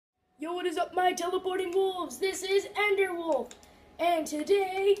Yo, what is up, my teleporting wolves? This is Enderwolf, and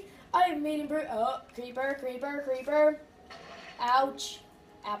today I have made creeper. Ouch,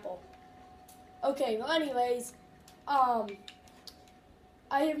 apple. Okay, well, anyways, I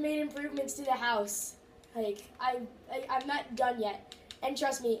have made improvements to the house. I'm not done yet, and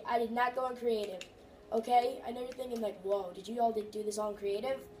trust me, I did not go on creative. Okay, I know you're thinking like, whoa, did you all do this on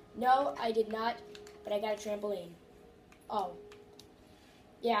creative? No, I did not, but I got a trampoline. Oh.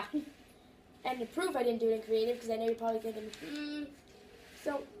 Yeah. And to prove I didn't do it in creative, because I know you're probably thinking,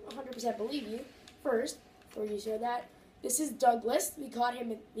 don't 100% believe you. First, before you share that, this is Douglas. We caught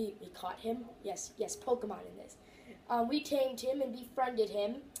him. We caught him. Yes, Pokemon in this. We tamed him and befriended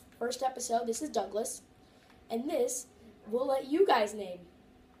him. First episode. This is Douglas, and this we'll let you guys name.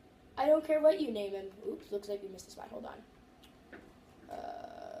 I don't care what you name him. Oops, looks like we missed a spot. Hold on.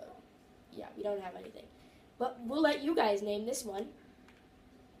 Yeah, we don't have anything, but we'll let you guys name this one.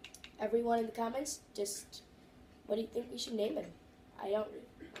 Everyone in the comments, just what do you think we should name him? I don't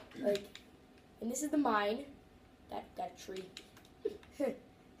like. And this is the mine. Got a tree. Got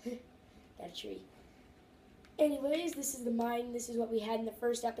a tree. Anyways, this is the mine. This is what we had in the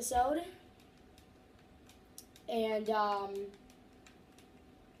first episode. And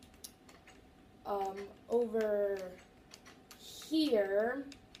over here,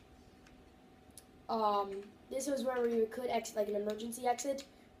 this was where we could exit, like an emergency exit.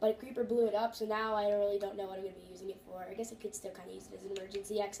 But a creeper blew it up, so now I really don't know what I'm going to be using it for. I guess I could still kind of use it as an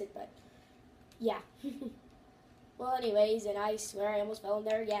emergency exit, but yeah. Well, anyways, and I swear I almost fell in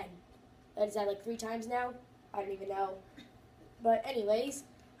there again. That is that like 3 times now? I don't even know. But anyways,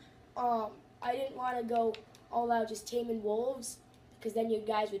 I didn't want to go all out just taming wolves, because then you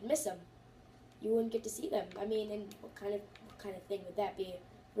guys would miss them. You wouldn't get to see them. I mean, and what kind of thing would that be?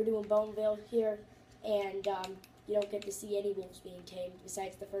 We're doing Boneville here, and you don't get to see any wolves being tamed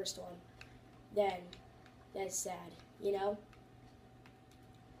besides the first one. Then that's sad, you know?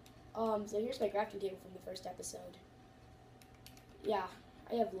 So here's my crafting table from the first episode. Yeah,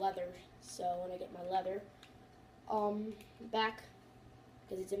 I have leather, so when I get my leather, back,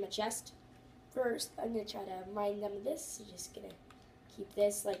 because it's in my chest, first I'm gonna try to mine them of this. So just gonna keep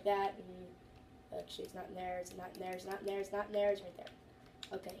this like that, and actually it's not in there, it's not in there, it's not in there, it's not in there, it's right there.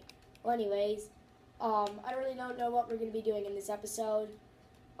 Okay, well anyways, I really don't know what we're going to be doing in this episode.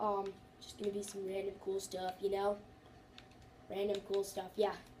 Just going to be some random cool stuff, you know? Random cool stuff.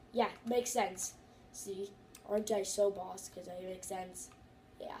 Yeah, makes sense. See? Aren't I so boss? Because I make sense.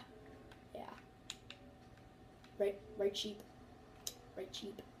 Yeah. Right, sheep? Right,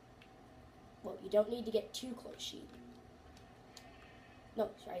 sheep? Well, you don't need to get too close, sheep.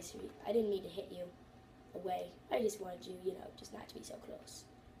 No, sorry, sweet. I didn't mean to hit you away. I just wanted you, you know, just not to be so close.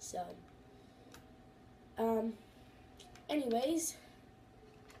 So... anyways,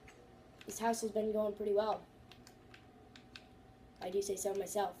 this house has been going pretty well. I do say so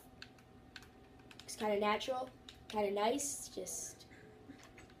myself. It's kind of natural, kind of nice, just,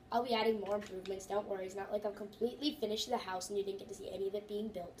 I'll be adding more improvements, don't worry. It's not like I'm completely finished the house and you didn't get to see any of it being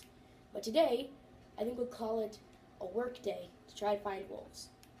built. But today, I think we'll call it a work day to try to find wolves,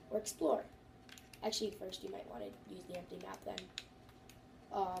 or explore. Actually, first you might want to use the empty map then.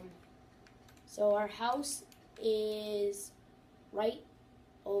 So our house is right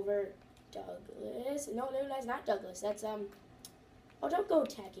over Douglas. No, that's not Douglas. That's, oh, don't go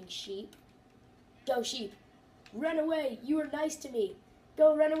attacking sheep. Go, sheep. Run away. You were nice to me.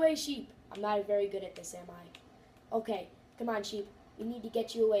 Go, run away, sheep. I'm not very good at this, am I? Okay, come on, sheep. We need to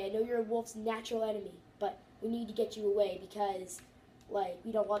get you away. I know you're a wolf's natural enemy, but we need to get you away because, like,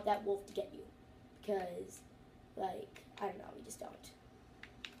 we don't want that wolf to get you. Because, like, I don't know, we just don't.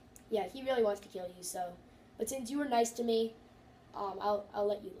 Yeah, he really wants to kill you, so. But since you were nice to me, I'll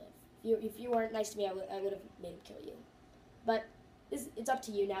let you live. If you weren't nice to me, I would have made him kill you. But it's up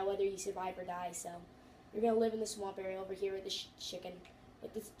to you now whether you survive or die, so. You're going to live in the swamp area over here with this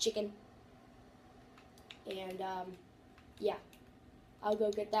chicken. And, yeah. I'll go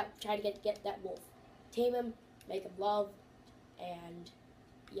get that, try to get that wolf. Tame him, make him love, and,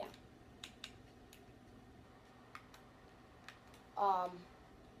 yeah.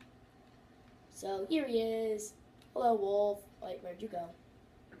 So here he is. Hello, wolf. Wait, where'd you go?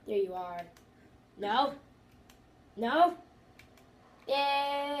 There you are. No? No?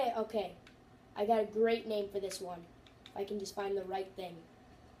 Yay! Okay. I got a great name for this one. If I can just find the right thing.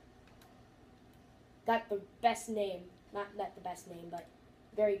 Got the best name. Not the best name, but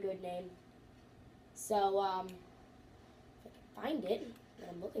very good name. So, if I can find it, that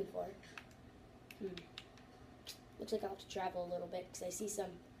I'm looking for. Looks like I'll have to travel a little bit, because I see some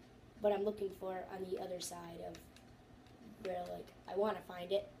what I'm looking for on the other side of where, like, I want to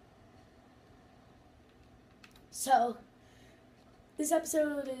find it. So, this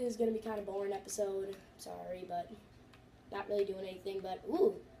episode is going to be kind of boring episode. Sorry, but not really doing anything. But,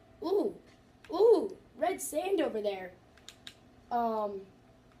 ooh, red sand over there.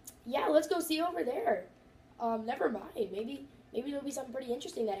 Yeah, let's go see over there. Never mind. Maybe there'll be something pretty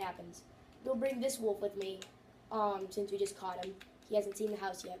interesting that happens. We'll bring this wolf with me, since we just caught him. He hasn't seen the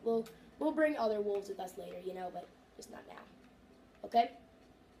house yet. We'll bring other wolves with us later, but just not now. Okay?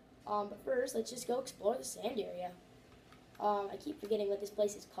 But first, let's just go explore the sand area. I keep forgetting what this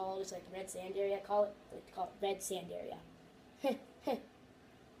place is called. It's like red sand area. Call it red sand area.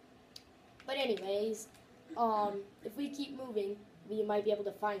 But anyways, if we keep moving, we might be able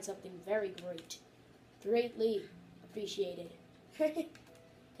to find something very great. Greatly appreciated. Because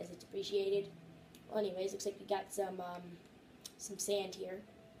it's appreciated. Well, anyways, looks like we got some sand here.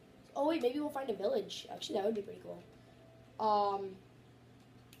 Oh wait, maybe we'll find a village. Actually, that would be pretty cool.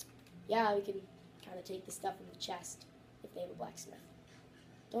 Yeah, we can kind of take the stuff from the chest if they have a blacksmith.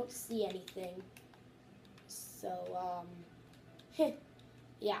 Don't see anything. So,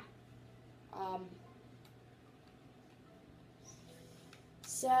 yeah.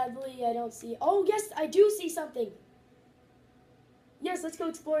 Sadly, I don't see... Oh, yes, I do see something. Yes, let's go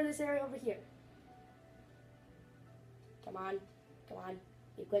explore this area over here. Come on.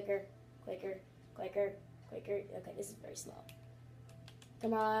 Be quicker. Okay, this is very slow.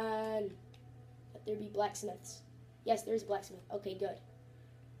 Come on. Let there be blacksmiths. Yes, there's a blacksmith. Okay, good.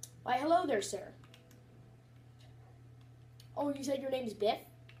 Why, hello there, sir. Oh, you said your name's Biff?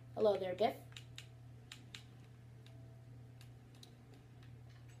 Hello there, Biff.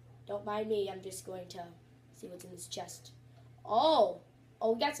 Don't mind me. I'm just going to see what's in this chest. Oh,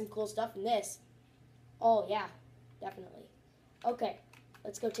 we got some cool stuff in this. Oh, yeah, definitely. Okay,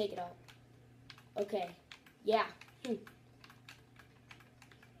 let's go take it all. Okay, yeah.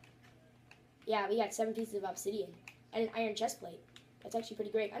 Yeah, we got 7 pieces of obsidian and an iron chest plate. That's actually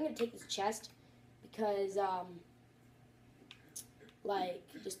pretty great. I'm going to take this chest because,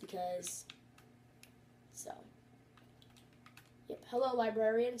 just because, so. Yep, hello,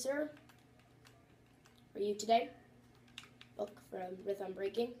 librarian, sir. For you today. Book from Rhythm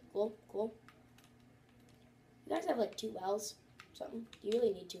Breaking. Cool. You guys have, 2 wells, something. You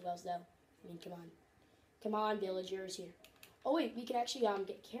really need 2 wells, though. I mean, come on. Come on, villagers here. Oh, wait, we can actually,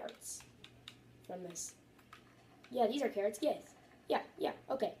 get carrots from this. Yeah, these are carrots, yes. Yeah,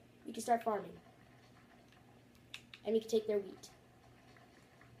 okay. We can start farming. And we can take their wheat.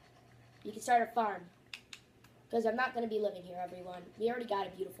 You can start a farm. Because I'm not going to be living here, everyone. We already got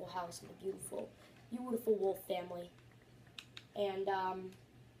a beautiful house with a beautiful wolf family. And,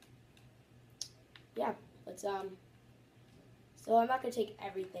 yeah, let's, so I'm not going to take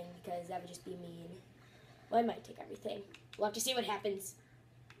everything because that would just be mean. Well, I might take everything. We'll have to see what happens.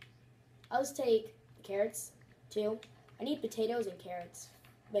 I'll just take the carrots, too. I need potatoes and carrots,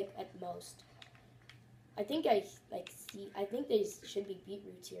 at most. I think I think there should be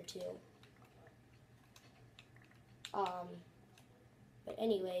beetroots here, too. But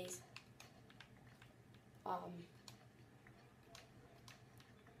anyways,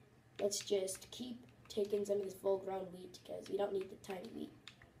 let's just keep taking some of this full-grown wheat because we don't need the tiny wheat.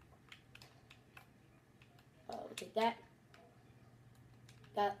 We'll take that.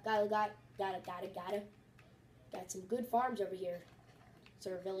 Gotta. Got some good farms over here,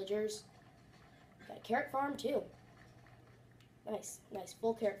 sir, villagers. Got a carrot farm too. Nice,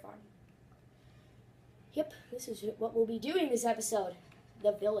 full carrot farm. Yep, this is what we'll be doing this episode.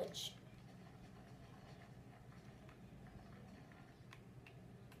 The village.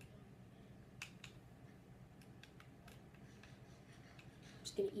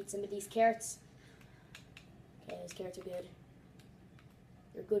 Just gonna eat some of these carrots. Okay, these carrots are good.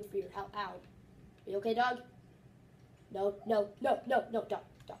 They're good for your health. Ow. Are you okay, dog? No,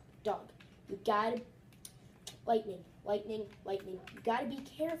 dog. You gotta... Lightning. You gotta be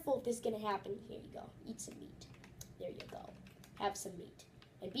careful if this is gonna happen. Here you go. Eat some meat. There you go. Have some meat.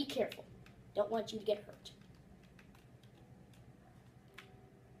 And be careful. Don't want you to get hurt.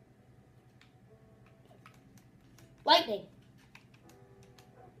 Lightning!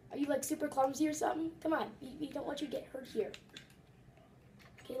 Are you super clumsy or something? Come on. We don't want you to get hurt here.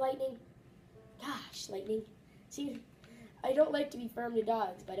 Okay, Lightning? Gosh, Lightning. See, I don't like to be firm to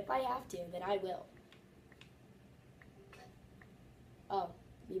dogs, but if I have to, then I will. Oh,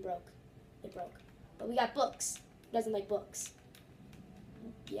 it broke. But we got books. Who doesn't like books?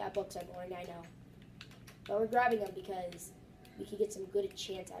 Yeah, books are boring, I know. But we're grabbing them because we can get some good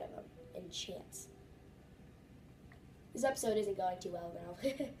chance out of them. Enchants. This episode isn't going too well now.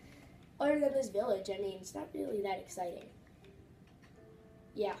 Other than this village, I mean, it's not really that exciting.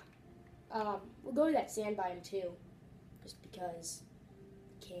 Yeah. We'll go to that sand biome too, just because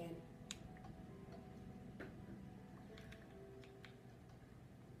we can.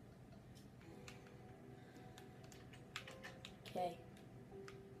 Okay.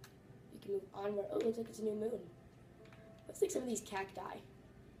 We can move onward. Oh, it looks like it's a new moon. Looks like some of these cacti. I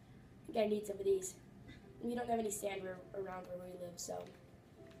think I need some of these. We don't have any sand around where we live, so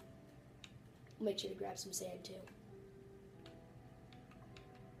we'll make sure to grab some sand too.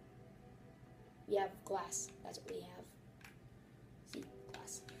 We have glass. That's what we have. See,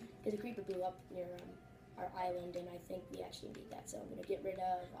 glass. Because a creeper blew up near our island, and I think we actually need that. So I'm going to get rid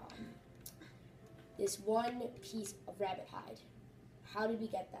of this one piece of rabbit hide. How did we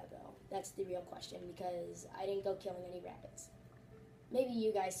get that, though? That's the real question, because I didn't go killing any rabbits. Maybe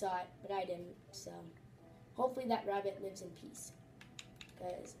you guys saw it, but I didn't, so hopefully that rabbit lives in peace.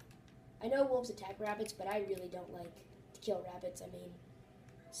 Because I know wolves attack rabbits, but I really don't like to kill rabbits. I mean,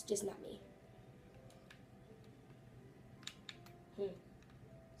 it's just not me.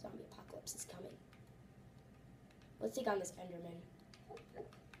 Zombie apocalypse is coming. Let's take on this Enderman.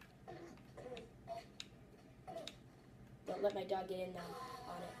 Don't let my dog get in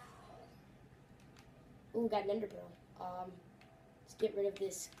on it. Ooh, got an ender pearl. Let's get rid of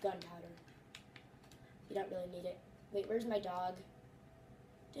this gunpowder. You don't really need it. Wait, where's my dog?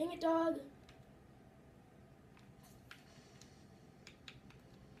 Dang it, dog!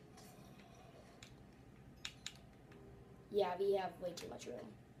 Yeah, we have way too much room.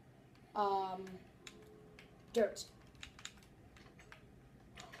 Dirt.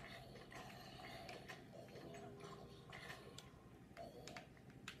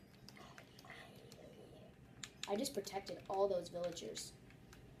 I just protected all those villagers.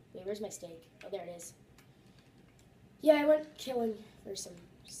 Wait, where's my steak? Oh, there it is. Yeah, I went killing for some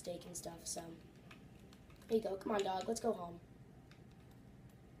steak and stuff, so. There you go. Come on, dog. Let's go home.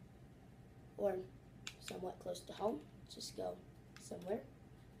 Or somewhat close to home. Let's just go somewhere.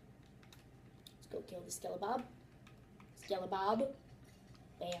 Let's go kill the Skelebabb. Skelebabb.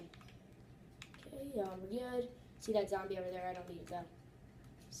 Bam. Okay, we're good. See that zombie over there? I don't need it, though.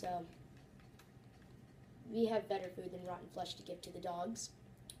 So, we have better food than rotten flesh to give to the dogs.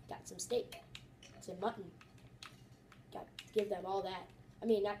 Got some steak, some mutton. Got to give them all that. I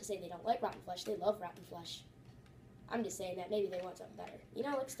mean, not to say they don't like rotten flesh. They love rotten flesh. I'm just saying that maybe they want something better. You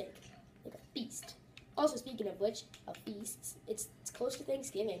know, like steak. Like a feast. Also, speaking of which, of feasts, it's close to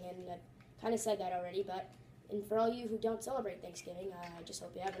Thanksgiving, and I've kind of said that already, and for all you who don't celebrate Thanksgiving, I just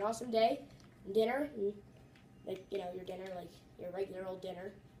hope you have an awesome day, dinner, and, like, you know, your dinner, like your regular old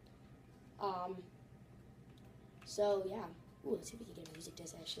dinner. So, yeah. Ooh, let's see if we can get a music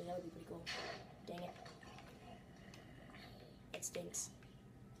disc, actually. That would be pretty cool. Dang it. That stinks.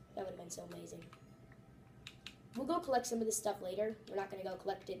 That would have been so amazing. We'll go collect some of this stuff later. We're not going to go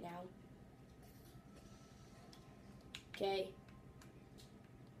collect it now. Okay.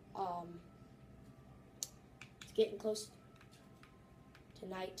 It's getting close to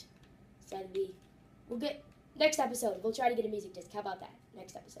night. Saturday. We'll get... Next episode, we'll try to get a music disc. How about that?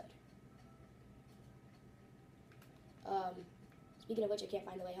 Next episode. Speaking of which, I can't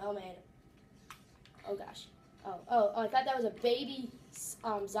find the way home, and oh gosh. Oh, I thought that was a baby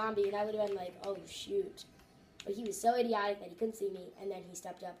zombie, and I would have been like, oh shoot. But he was so idiotic that he couldn't see me, and then he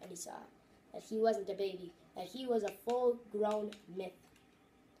stepped up and he saw that he wasn't a baby, that he was a full-grown myth.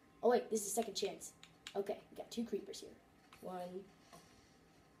 Oh wait, this is second chance. Okay, we got 2 creepers here. 1.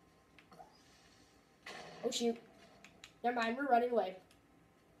 Oh shoot. Never mind, we're running away.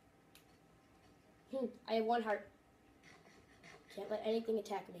 I have 1 heart. Can't let anything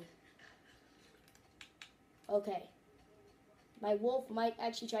attack me. Okay. My wolf might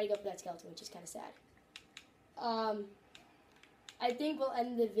actually try to go for that skeleton, which is kind of sad. I think we'll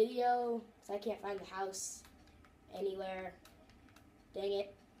end the video, because I can't find the house anywhere. Dang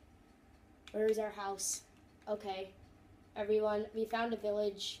it. Where is our house? Okay. Everyone, we found a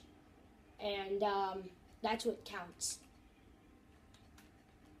village, and that's what counts.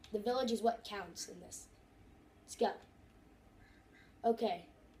 The village is what counts in this. Let's go. Okay,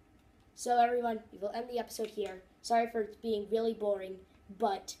 so everyone, we will end the episode here. Sorry for it being really boring,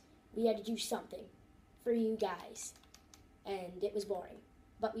 but we had to do something for you guys, and it was boring.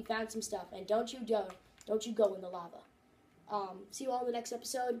 But we found some stuff, and don't you go in the lava. See you all in the next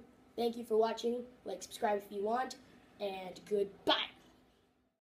episode. Thank you for watching. Like, subscribe if you want, and goodbye.